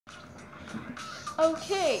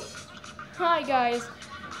Okay. Hi, guys.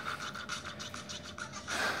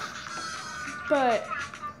 But,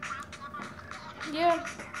 yeah.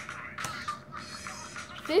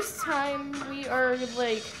 This time we are,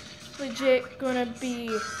 like, legit gonna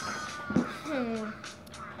be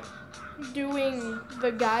doing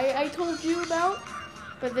the guy I told you about.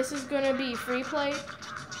 But this is gonna be free play.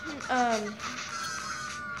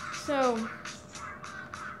 So,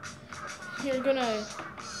 you're gonna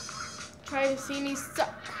try to see me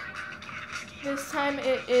suck. This time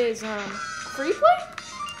it is free play,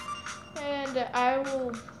 and I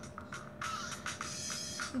will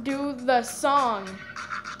do the song.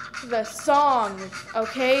 The song,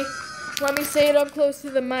 okay? Let me say it up close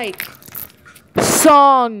to the mic.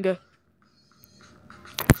 Song.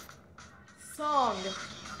 Song.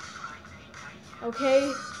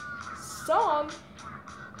 Okay? Song.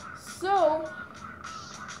 So,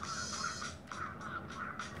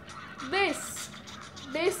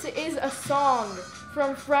 this is a song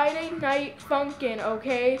from Friday Night Funkin',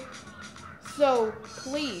 okay? So,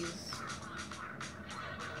 please.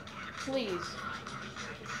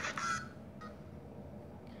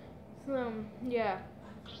 Yeah.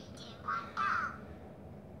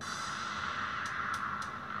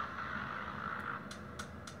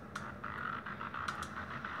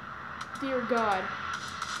 Dear God.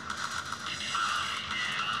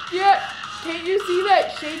 Yeah, can't you see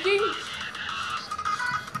that shaking?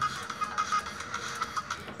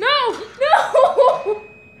 No! No!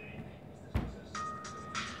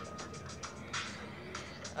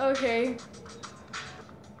 Okay.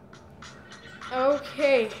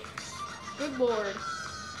 Okay. Good Lord.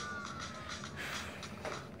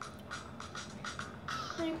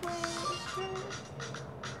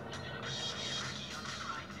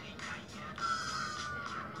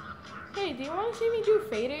 Hey, do you want to see me do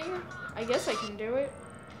fading? I guess I can do it.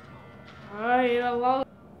 Alright,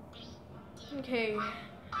 okay.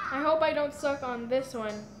 I hope I don't suck on this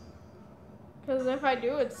one. Because if I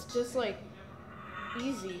do, it's just like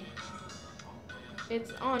easy.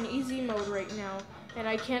 It's on easy mode right now, and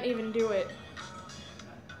I can't even do it.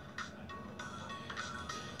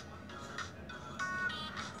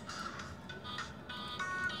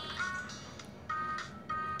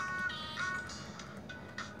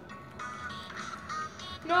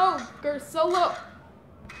 No, Gersolo.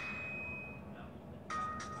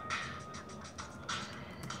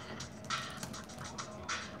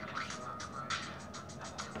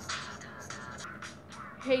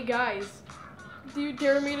 Hey guys, do you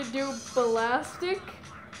dare me to do Ballastic?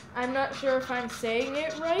 I'm not sure if I'm saying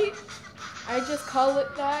it right. I just call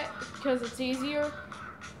it that because it's easier.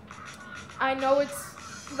 I know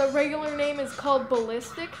the regular name is called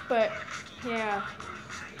Ballistic, but yeah.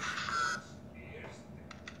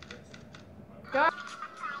 Guys,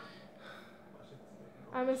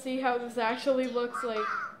 I'm gonna see how this actually looks like.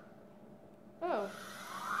 Oh.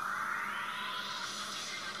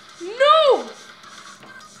 No!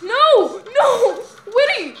 No! No!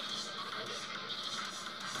 Witty!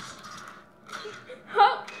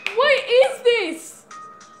 Huh? What is this?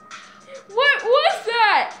 What was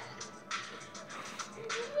that?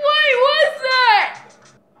 What was that?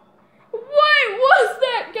 What was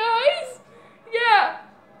that, guys? Yeah.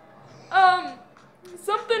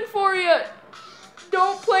 Something for you.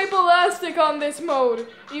 Don't play Ballastic on this mode.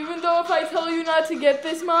 Even though if I tell you not to get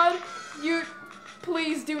this mod,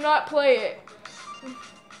 please do not play it.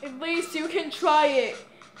 At least you can try it.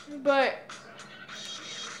 But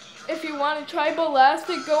if you want to try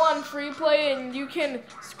Ballastic, go on free play and you can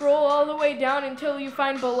scroll all the way down until you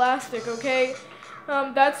find Ballastic, okay?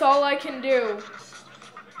 That's all I can do.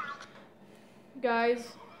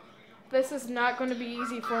 Guys, this is not going to be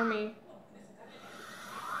easy for me.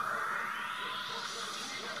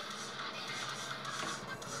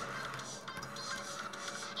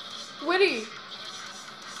 Witty,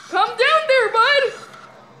 come down there, bud!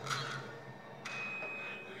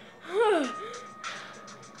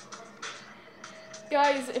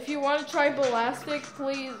 Guys, if you want to try Ballastic,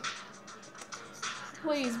 please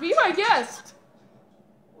be my guest.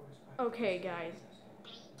 Okay, guys.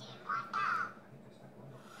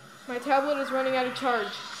 My tablet is running out of charge.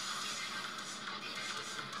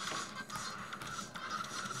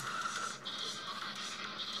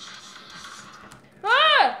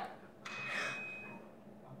 Ah!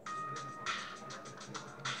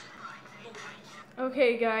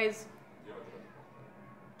 Okay, guys.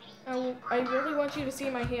 I really want you to see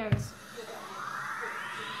my hands.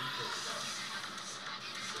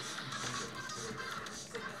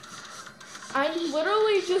 I'm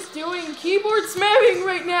literally just doing keyboard spamming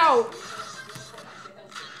right now.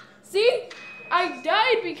 See? I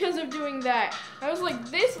died because of doing that. I was like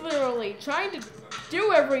this literally, trying to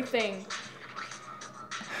do everything.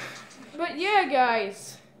 But yeah,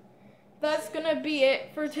 guys, that's gonna be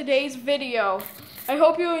it for today's video. I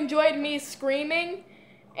hope you enjoyed me screaming,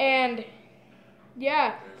 and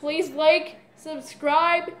yeah, please like,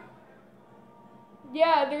 subscribe.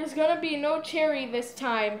 Yeah, there's gonna be no Cherry this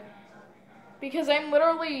time, because I'm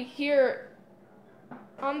literally here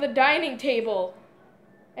on the dining table,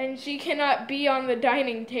 and she cannot be on the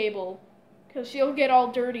dining table, because she'll get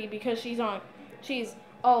all dirty because she's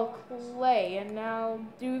all clay. And now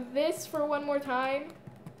do this for one more time.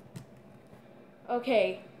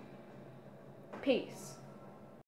 Okay. Peace.